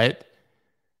 Right?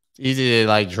 It's easy to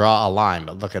like draw a line,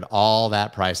 but look at all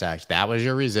that price action. That was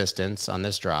your resistance on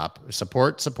this drop.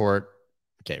 Support.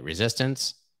 Okay,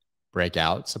 resistance,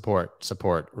 breakout, support,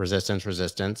 support, resistance,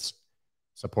 resistance,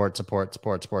 support, support,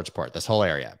 support, support, support. This whole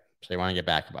area. So you want to get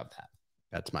back above that.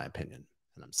 That's my opinion.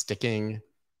 And I'm sticking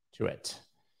to it.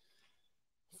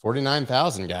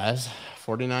 49,000, guys.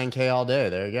 49K all day.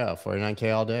 There you go.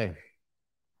 49K all day.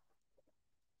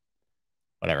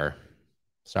 Whatever.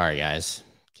 Sorry, guys.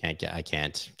 I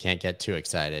can't get too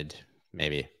excited,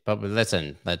 maybe. But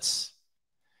listen, let's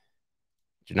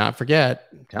do not forget,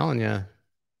 I'm telling you,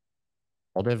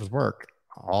 all divs work.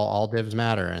 All divs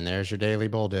matter. And there's your daily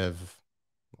bull div.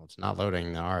 Well, it's not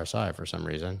loading the RSI for some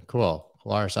reason. Cool.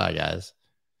 Cool RSI, guys.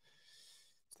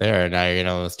 There. Now you're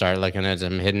going to start looking at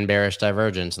some hidden bearish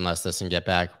divergence unless this can get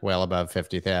back well above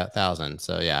 50,000.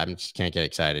 So yeah, I just can't get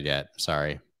excited yet.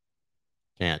 Sorry.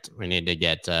 Can't. We need to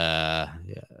get, yeah.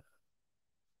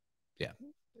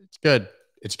 It's good.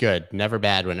 It's good. Never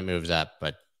bad when it moves up,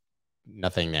 but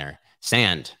nothing there.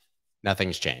 Sand.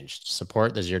 Nothing's changed.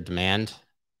 Support is your demand.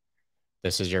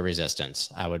 This is your resistance.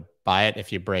 I would buy it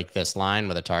if you break this line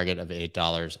with a target of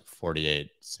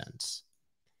 $8.48.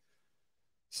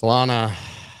 Solana,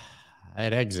 I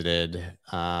had exited.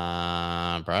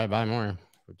 Probably buy more.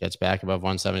 If it gets back above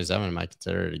 177, I might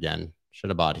consider it again. Should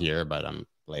have bought here, but I'm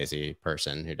a lazy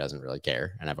person who doesn't really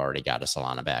care. And I've already got a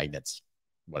Solana bag that's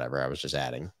whatever I was just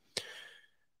adding.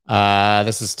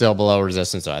 This is still below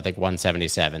resistance, so I think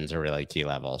 177 is a really key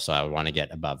level. So I would want to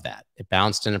get above that. It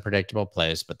bounced in a predictable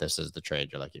place, but this is the trade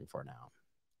you're looking for now.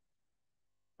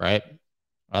 Right?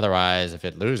 Otherwise, if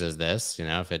it loses this, you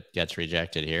know, if it gets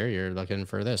rejected here, you're looking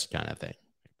for this kind of thing.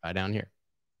 Buy down here.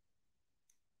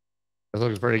 This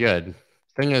looks pretty good.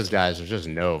 Thing is, guys, there's just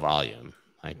no volume.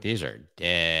 Like, these are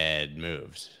dead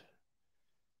moves.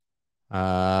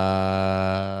 Yeah,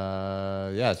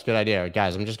 it's a good idea.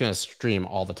 Guys, I'm just going to stream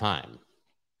all the time.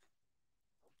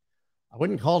 I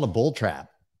wouldn't call it a bull trap.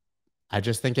 I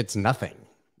just think it's nothing.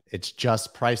 It's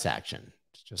just price action.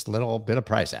 It's just a little bit of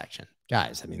price action.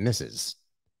 Guys, I mean, this is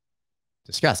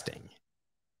disgusting.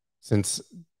 Since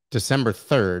December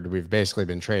 3rd, we've basically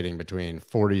been trading between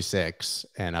 46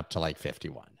 and up to like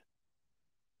 51.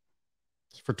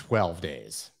 It's for 12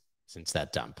 days since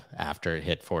that dump after it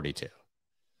hit 42.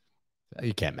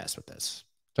 You can't mess with this.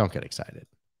 Don't get excited.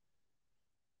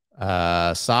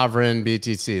 Sovereign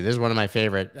BTC. This is one of my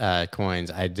favorite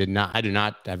coins. I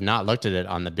have not looked at it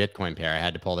on the Bitcoin pair. I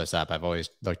had to pull this up. I've always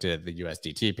looked at the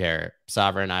USDT pair.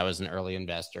 Sovereign, I was an early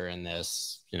investor in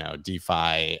this, you know,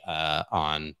 DeFi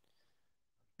on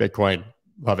Bitcoin.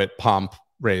 Love it. Pump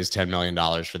raised $10 million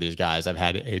for these guys. I've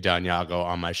had Adon Yago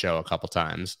on my show a couple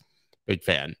times. Big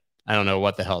fan. I don't know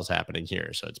what the hell's happening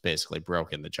here. So it's basically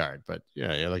broken the chart, but you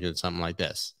know, you're looking at something like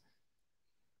this.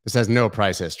 This has no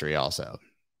price history also.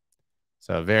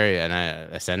 So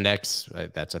and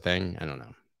Ascendex, that's a thing. I don't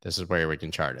know. This is where we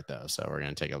can chart it though. So we're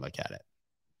going to take a look at it.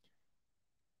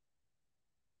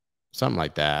 Something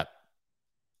like that.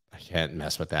 I can't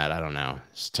mess with that. I don't know.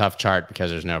 It's a tough chart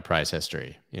because there's no price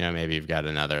history. You know, maybe you've got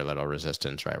another little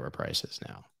resistance right where price is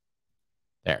now.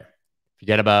 There. If you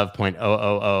get above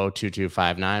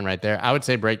 0.0002259 right there, I would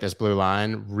say break this blue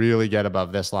line, really get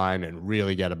above this line, and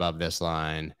really get above this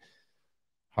line.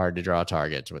 Hard to draw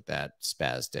targets with that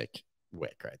spastic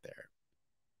wick right there.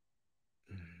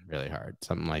 Really hard.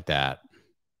 Something like that.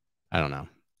 I don't know.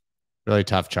 Really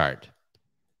tough chart.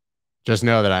 Just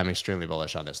know that I'm extremely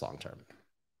bullish on this long term.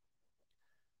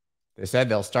 They said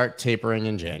they'll start tapering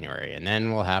in January, and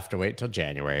then we'll have to wait till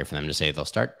January for them to say they'll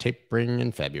start tapering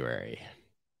in February.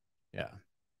 Yeah.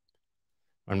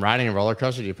 When riding a roller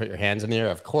coaster, do you put your hands in the air?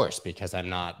 Of course, because I'm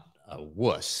not a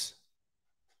wuss.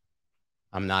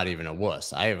 I'm not even a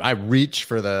wuss. I reach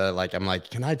for the, like, I'm like,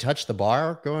 can I touch the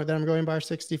bar that I'm going bar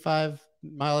 65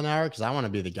 mile an hour? Because I want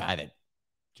to be the guy that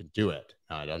can do it.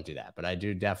 No, I don't do that. But I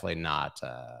do definitely not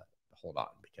hold on,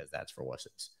 because that's for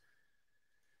wusses.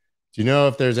 Do you know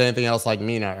if there's anything else like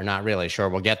Mina or not really? Sure,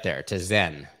 we'll get there. To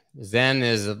Zen. Zen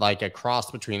is like a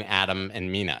cross between Atom and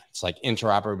Mina. It's like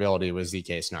interoperability with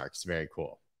ZK Snark. It's very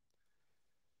cool.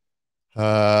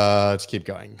 Let's keep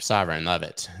going. Sovereign, love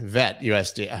it. Vet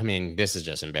USD. I mean, this is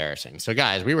just embarrassing. So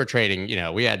guys, we were trading, you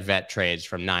know, we had Vet trades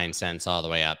from 9 cents all the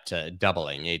way up to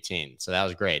doubling 18. So that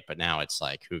was great. But now it's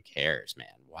like, who cares, man?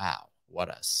 Wow. What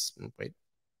a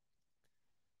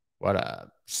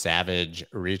savage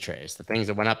retrace. The things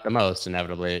that went up the most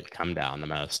inevitably come down the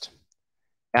most.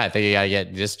 Yeah, I think you got to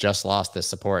get this, just lost this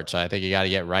support. So I think you got to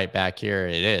get right back here.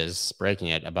 It is breaking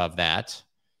it above that.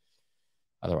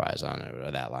 Otherwise, I don't know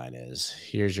where that line is.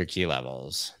 Here's your key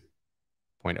levels.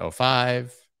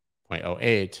 0.05,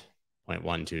 0.08,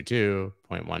 0.122,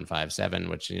 0.157,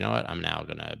 which, you know what? I'm now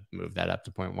going to move that up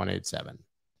to 0.187. I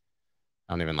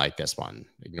don't even like this one.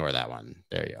 Ignore that one.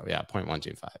 There you go. Yeah,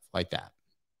 0.125, like that.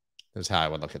 That's how I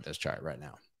would look at this chart right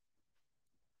now.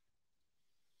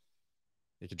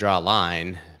 You could draw a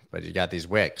line, but you got these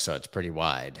wicks, so it's pretty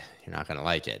wide. You're not going to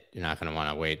like it. You're not going to want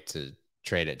to wait to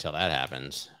trade it till that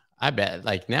happens. I bet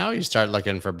like now you start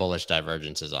looking for bullish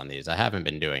divergences on these. I haven't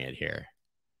been doing it here.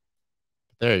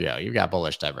 There you go. You've got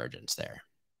bullish divergence there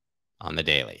on the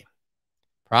daily.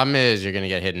 Problem is you're going to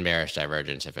get hidden bearish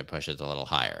divergence if it pushes a little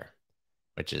higher,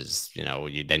 which is,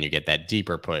 then you get that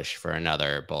deeper push for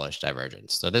another bullish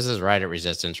divergence. So this is right at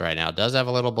resistance right now. It does have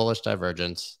a little bullish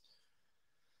divergence.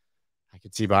 I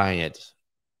could see buying it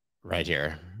right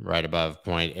here, right above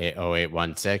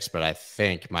 0.0816, but I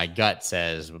think my gut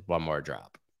says one more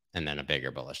drop and then a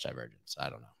bigger bullish divergence. I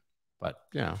don't know. But,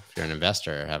 if you're an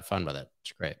investor, have fun with it.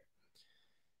 It's great.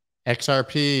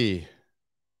 XRP.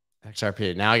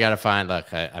 Now I got to find,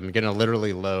 look, I'm going to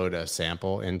literally load a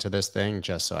sample into this thing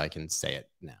just so I can say it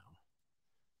now.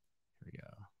 Here we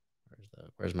go.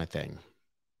 Where's my thing?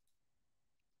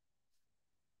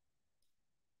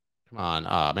 Come on.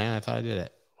 Oh, man, I thought I did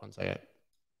it. 1 second.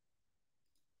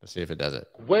 Let's see if it does it.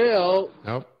 Well.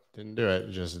 Nope, didn't do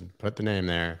it. Just put the name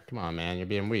there. Come on, man. You're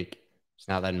being weak. It's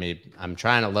not letting me. I'm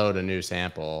trying to load a new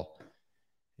sample.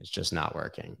 It's just not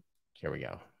working. Here we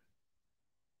go.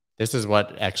 This is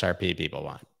what XRP people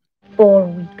want. 4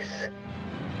 weeks.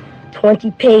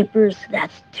 20 papers.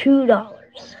 That's $2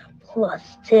 plus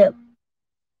tip.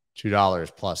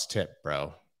 $2 plus tip,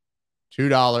 bro.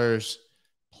 $2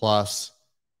 plus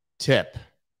tip.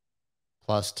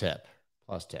 Plus tip.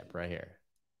 Plus tip right here.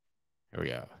 Here we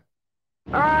go.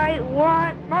 I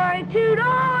want my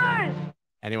 $2.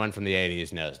 Anyone from the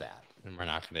 80s knows that. And we're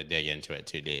not going to dig into it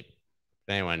too deep. If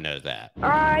anyone knows that.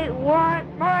 I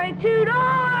want my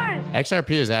 $2. XRP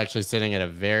is actually sitting at a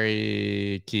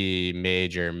very key,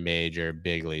 major,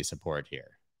 bigly support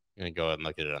here. I'm going to go ahead and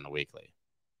look at it on the weekly.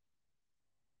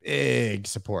 Big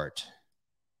support.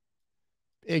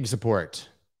 Big support.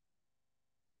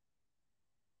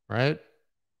 Right?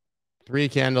 3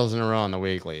 candles in a row on the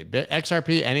weekly.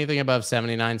 XRP, anything above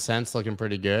 79 cents looking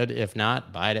pretty good. If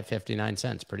not, buy it at 59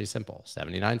 cents. Pretty simple.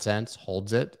 79 cents,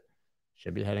 holds it.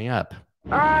 Should be heading up.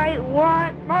 I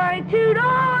want my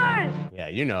 $2. Yeah,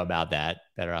 you know about that.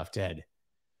 Better off dead.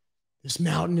 This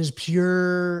mountain is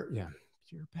pure. Yeah,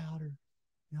 pure powder.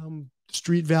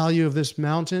 Street value of this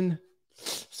mountain.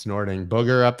 Snorting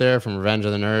booger up there from Revenge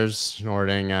of the Nerds.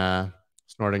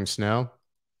 Snorting snow.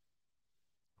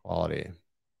 Quality.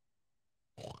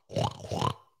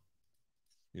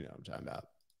 You know what I'm talking about.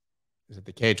 Is it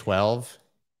the K12?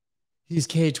 He's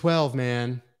K12,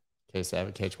 man.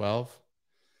 K7, K12.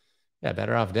 Yeah,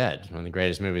 Better Off Dead. One of the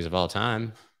greatest movies of all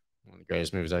time. One of the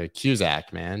greatest movies of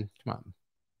Cusack, man. Come on.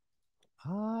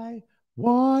 I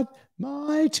want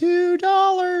my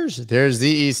 $2. There's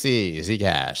ZEC,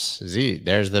 Zcash.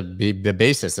 There's the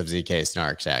basis of ZK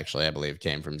Snarks, actually, I believe,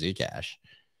 came from Zcash.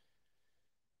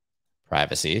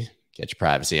 Privacy. Get your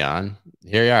privacy on.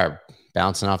 Here you are,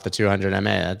 bouncing off the 200 MA.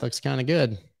 That looks kind of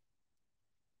good.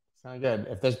 It's kind of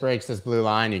good. If this breaks this blue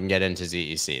line, you can get into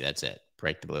ZEC. That's it.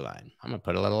 Break the blue line. I'm going to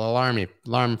put a little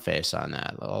alarm face on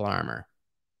that, little alarmer.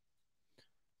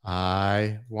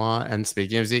 And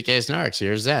speaking of ZK Snarks,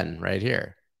 here's Zen right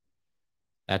here.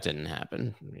 That didn't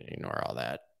happen. Ignore all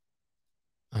that.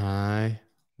 I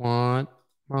want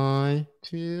my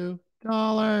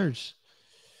 $2.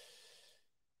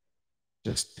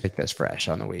 Just take this fresh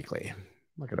on the weekly.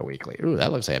 Look at a weekly. Ooh,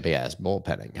 that looks like a big ass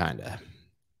bullpenning, kind of.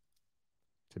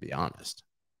 To be honest.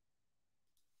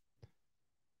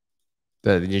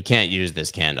 You can't use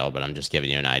this candle, but I'm just giving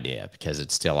you an idea because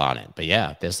it's still on it. But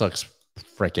yeah, this looks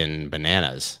freaking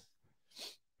bananas.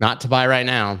 Not to buy right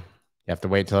now. You have to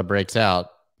wait till it breaks out.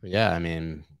 But yeah, I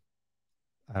mean,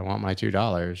 I want my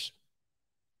 $2.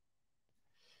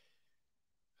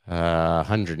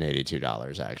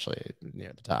 $182 actually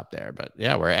near the top there. But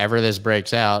yeah, wherever this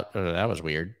breaks out, that was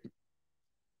weird.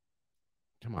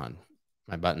 Come on.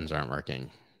 My buttons aren't working.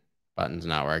 Buttons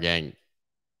not working.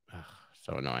 Ugh,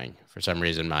 so annoying. For some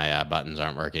reason, my buttons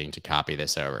aren't working to copy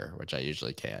this over, which I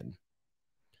usually can.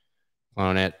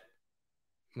 Clone it.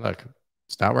 Look,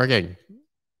 it's not working.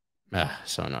 Ugh,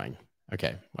 so annoying.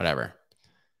 Okay, whatever.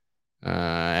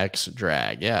 X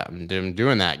drag. Yeah, I'm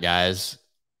doing that, guys.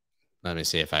 Let me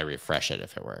see if I refresh it,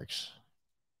 if it works.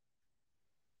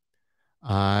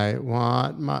 I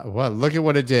want my, well, look at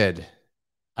what it did.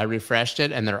 I refreshed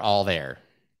it and they're all there.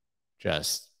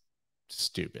 Just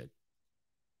stupid.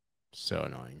 So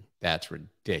annoying. That's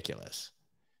ridiculous.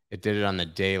 It did it on the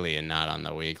daily and not on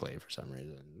the weekly for some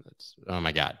reason. Oh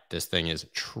my God, this thing is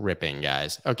tripping,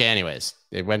 guys. Okay, anyways,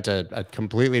 it went to a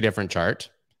completely different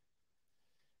chart.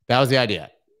 That was the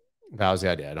idea. I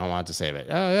don't want to save it.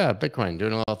 Oh yeah, Bitcoin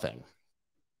doing a little thing.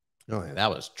 Oh, that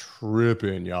was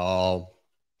tripping, y'all.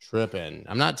 Tripping.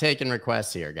 I'm not taking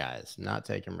requests here, guys. I'm not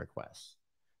taking requests.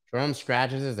 Jerome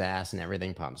scratches his ass and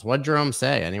everything pumps. What'd Jerome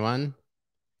say? Anyone?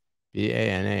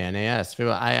 B-A-N-A-N-A-S.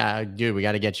 Dude, we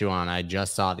got to get you on. I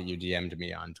just saw that you DM'd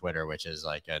me on Twitter, which is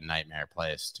like a nightmare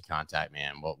place to contact me,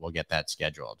 and we'll get that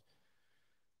scheduled.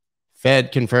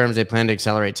 Fed confirms they plan to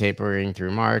accelerate tapering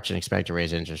through March and expect to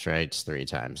raise interest rates 3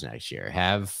 times next year.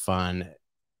 Have fun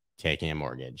taking a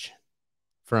mortgage.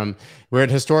 We're at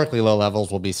historically low levels.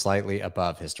 We'll be slightly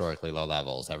above historically low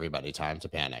levels. Everybody, time to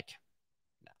panic.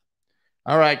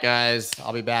 All right, guys,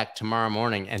 I'll be back tomorrow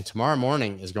morning. And tomorrow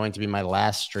morning is going to be my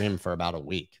last stream for about a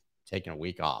week. Taking a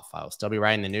week off. I'll still be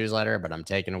writing the newsletter, but I'm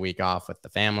taking a week off with the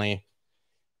family.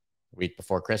 A week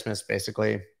before Christmas,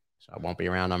 basically. So I won't be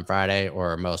around on Friday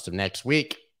or most of next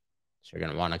week. So you're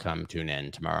going to want to come tune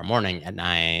in tomorrow morning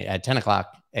at 10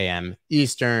 o'clock a.m.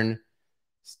 Eastern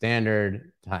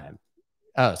Standard Time.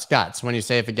 Oh, Scott, so when you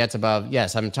say if it gets above,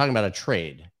 yes, I'm talking about a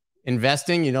trade.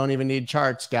 Investing, you don't even need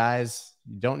charts, guys.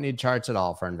 You don't need charts at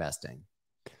all for investing.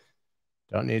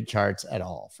 Don't need charts at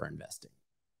all for investing.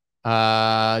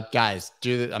 Guys,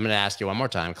 I'm going to ask you one more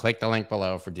time. Click the link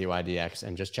below for DYDX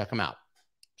and just check them out.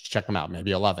 Just check them out. Maybe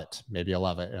you'll love it. Maybe you'll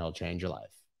love it and it'll change your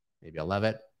life. Maybe you'll love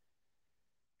it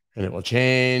and it will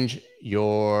change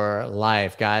your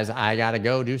life. Guys, I got to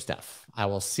go do stuff. I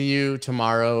will see you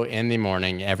tomorrow in the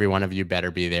morning. Every one of you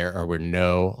better be there or we're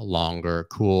no longer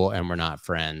cool and we're not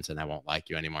friends and I won't like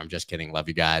you anymore. I'm just kidding. Love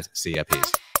you guys. See ya.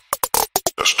 Peace.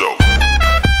 Let's go.